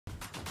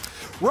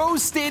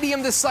Rose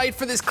Stadium, the site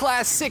for this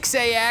Class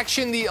 6A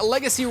action. The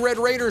Legacy Red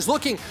Raiders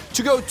looking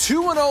to go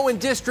 2-0 in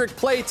district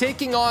play,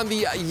 taking on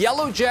the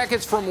Yellow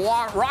Jackets from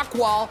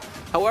Rockwall.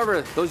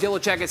 However, those Yellow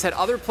Jackets had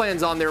other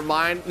plans on their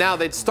mind. Now,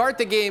 they'd start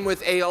the game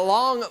with a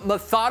long,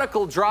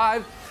 methodical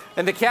drive.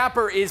 And the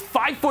capper is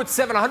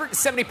 5'7",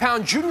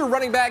 170-pound junior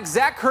running back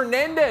Zach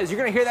Hernandez. You're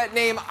going to hear that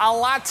name a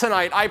lot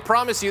tonight, I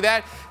promise you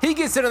that. He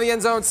gets into the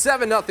end zone,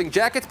 7-0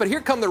 Jackets, but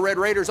here come the Red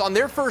Raiders on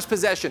their first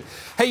possession.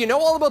 Hey, you know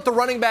all about the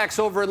running backs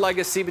over at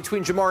Legacy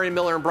between Jamarian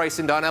Miller and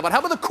Bryson Donnell, but how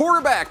about the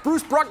quarterback?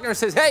 Bruce Bruckner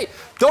says, hey,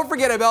 don't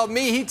forget about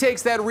me. He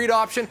takes that read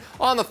option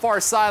on the far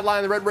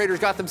sideline. The Red Raiders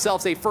got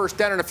themselves a first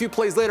down, and a few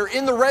plays later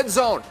in the red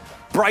zone,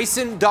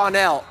 Bryson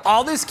Donnell.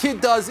 All this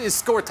kid does is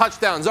score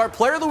touchdowns. Our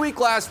player of the week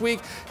last week,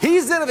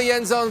 he's into the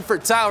end zone for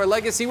Tyler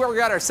Legacy, where we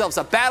got ourselves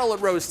a battle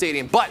at Rose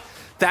Stadium. But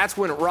that's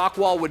when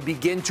Rockwall would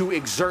begin to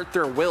exert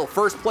their will.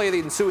 First play of the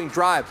ensuing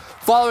drive,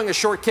 following a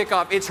short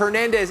kickoff, it's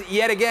Hernandez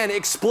yet again,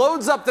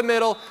 explodes up the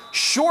middle,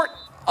 short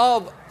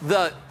of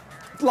the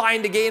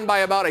line to gain by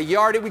about a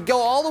yard. It would go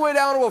all the way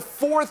down to a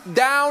fourth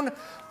down.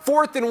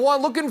 4th and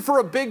 1, looking for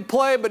a big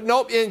play, but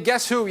nope, and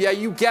guess who? Yeah,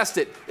 you guessed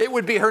it. It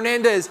would be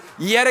Hernandez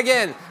yet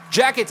again.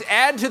 Jackets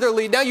add to their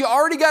lead. Now, you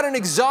already got an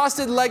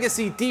exhausted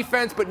Legacy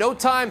defense, but no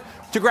time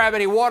to grab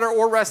any water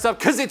or rest up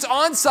because it's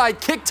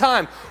onside kick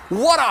time.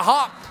 What a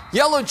hop.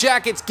 Yellow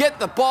Jackets get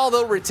the ball.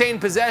 They'll retain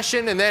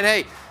possession, and then,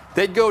 hey,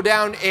 they'd go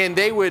down and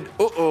they would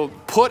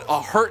put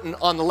a hurting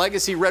on the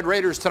Legacy Red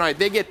Raiders tonight.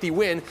 They get the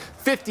win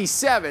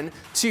 57-28.